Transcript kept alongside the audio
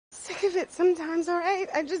sick of it sometimes, all right?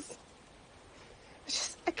 I get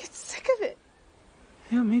sick of it.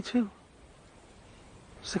 Yeah, me too.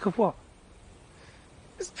 Sick of what?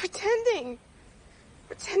 Just pretending.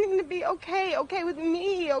 Pretending to be okay. Okay with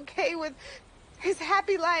me. Okay with his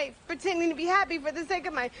happy life. Pretending to be happy for the sake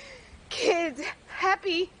of my kids.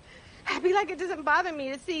 Happy like it doesn't bother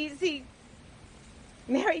me to see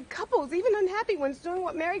married couples, even unhappy ones, doing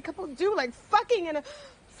what married couples do, like fucking in a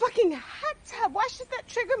fucking hot tub. Why should that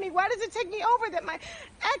trigger me? Why does it take me over that my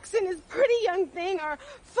ex and his pretty young thing are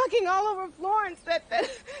fucking all over Florence, that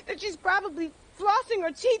she's probably flossing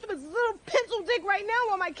her teeth with a little pencil dick right now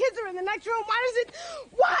while my kids are in the next room?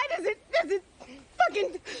 Why does it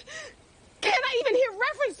fucking... Can't I even hear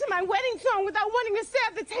reference to my wedding song without wanting to sit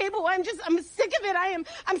at the table? I'm sick of it.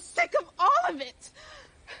 I'm sick of all of it.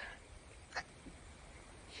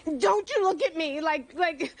 Don't you look at me like,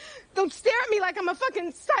 don't stare at me like I'm a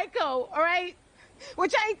fucking psycho, all right?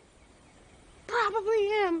 Which I probably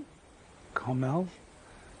am. Carmel,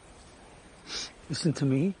 listen to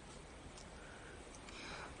me.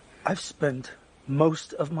 I've spent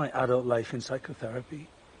most of my adult life in psychotherapy.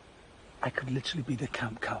 I could literally be the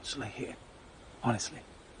camp counselor here, honestly.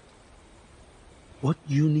 What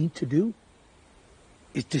you need to do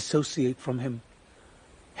is dissociate from him.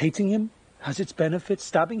 Hating him has its benefits.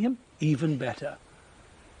 Stabbing him, even better.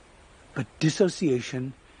 But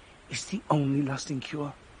dissociation is the only lasting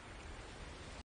cure.